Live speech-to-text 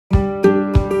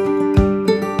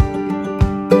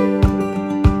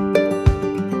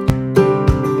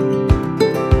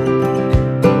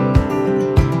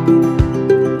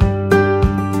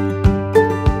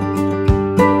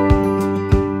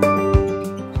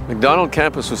Macdonald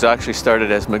campus was actually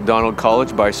started as Macdonald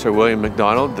College by Sir William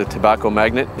Macdonald, the tobacco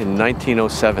magnate, in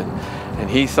 1907. And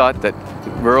he thought that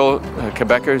rural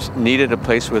Quebecers needed a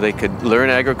place where they could learn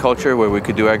agriculture, where we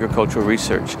could do agricultural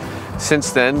research.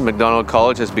 Since then, Macdonald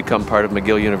College has become part of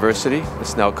McGill University.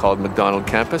 It's now called Macdonald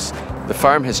Campus. The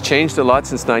farm has changed a lot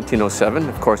since 1907.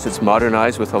 Of course, it's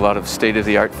modernized with a lot of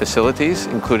state-of-the-art facilities,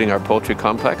 including our poultry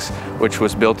complex, which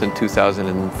was built in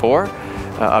 2004.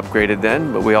 Upgraded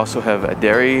then, but we also have a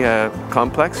dairy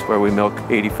complex where we milk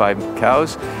 85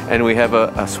 cows, and we have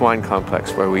a swine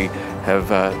complex where we have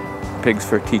pigs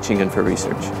for teaching and for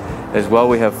research. As well,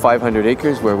 we have 500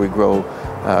 acres where we grow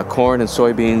corn and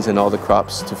soybeans and all the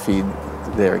crops to feed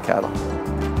the dairy cattle.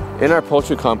 In our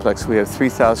poultry complex, we have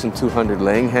 3,200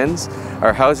 laying hens.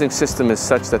 Our housing system is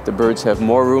such that the birds have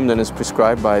more room than is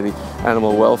prescribed by the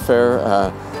animal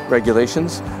welfare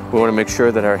regulations. We want to make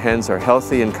sure that our hens are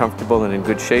healthy and comfortable and in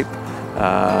good shape.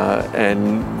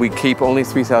 And we keep only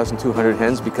 3,200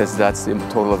 hens because that's the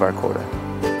total of our quota.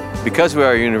 Because we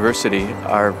are a university,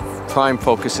 our prime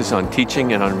focus is on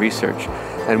teaching and on research.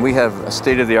 And we have a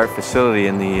state-of-the-art facility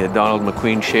in the Donald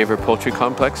McQueen Shaver Poultry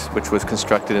Complex, which was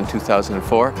constructed in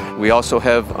 2004. We also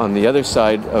have on the other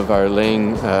side of our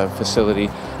laying facility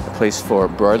a place for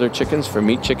broiler chickens, for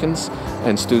meat chickens,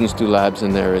 and students do labs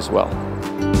in there as well.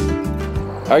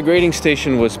 Our grading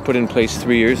station was put in place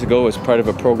 3 years ago as part of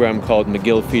a program called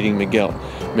McGill Feeding McGill.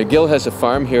 McGill has a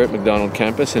farm here at Macdonald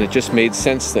campus, and it just made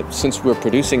sense that since we're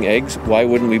producing eggs, why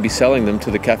wouldn't we be selling them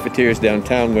to the cafeterias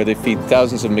downtown where they feed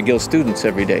thousands of McGill students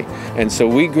every day? And so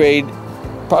we grade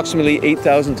approximately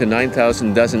 8,000 to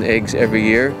 9,000 dozen eggs every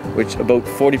year, which about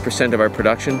 40% of our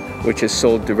production, which is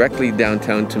sold directly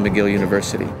downtown to McGill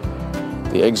University.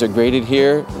 The eggs are graded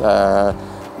here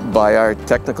by our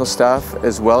technical staff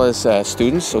as well as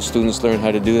students, so students learn how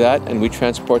to do that, and we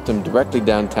transport them directly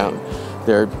downtown.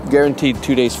 They're guaranteed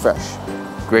 2 days fresh,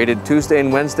 graded Tuesday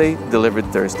and Wednesday, delivered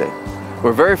Thursday.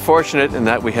 We're very fortunate in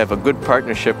that we have a good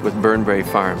partnership with Burnbrae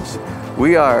Farms.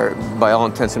 We are, by all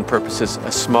intents and purposes,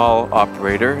 a small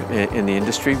operator in the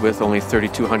industry with only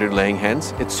 3,200 laying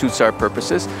hens. It suits our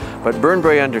purposes, but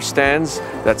Burnbrae understands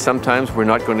that sometimes we're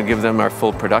not going to give them our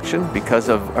full production because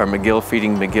of our McGill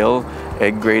Feeding McGill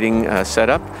egg grading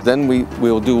setup. Then we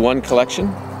will do one collection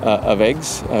of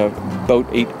eggs about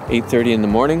 8:30 in the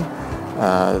morning.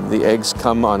 The eggs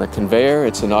come on a conveyor.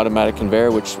 It's an automatic conveyor,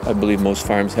 which I believe most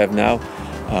farms have now.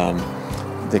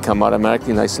 They come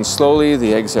automatically, nice and slowly.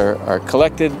 The eggs are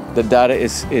collected. The data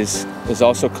is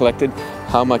also collected,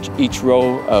 how much each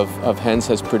row of hens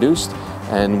has produced,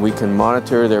 and we can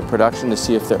monitor their production to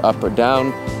see if they're up or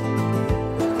down.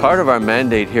 Part of our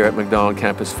mandate here at Macdonald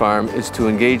Campus Farm is to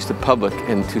engage the public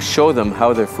and to show them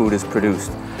how their food is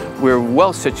produced. We're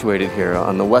well situated here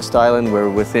on the West Island. We're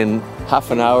within half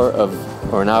an hour of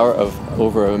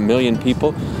over 1 million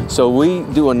people. So we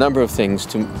do a number of things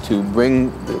to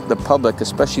bring the public,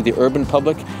 especially the urban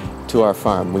public, to our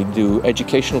farm. We do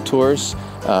educational tours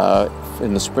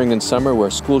in the spring and summer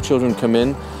where school children come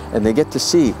in and they get to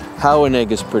see how an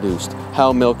egg is produced,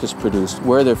 how milk is produced,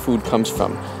 where their food comes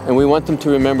from. And we want them to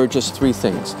remember just 3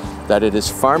 things: that it is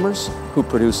farmers who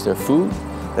produce their food,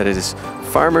 that it is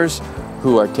farmers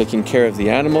who are taking care of the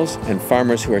animals, and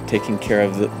farmers who are taking care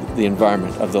of the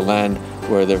environment, of the land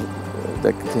where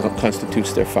that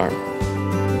constitutes their farm.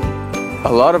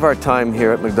 A lot of our time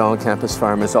here at Macdonald Campus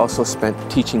Farm is also spent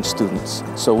teaching students.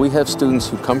 So we have students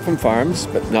who come from farms,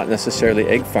 but not necessarily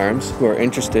egg farms, who are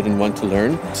interested and want to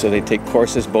learn. So they take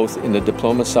courses both in the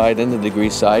diploma side and the degree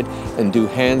side and do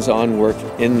hands-on work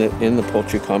in the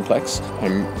poultry complex.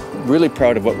 I'm really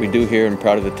proud of what we do here and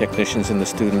proud of the technicians and the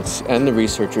students and the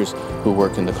researchers who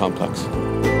work in the complex.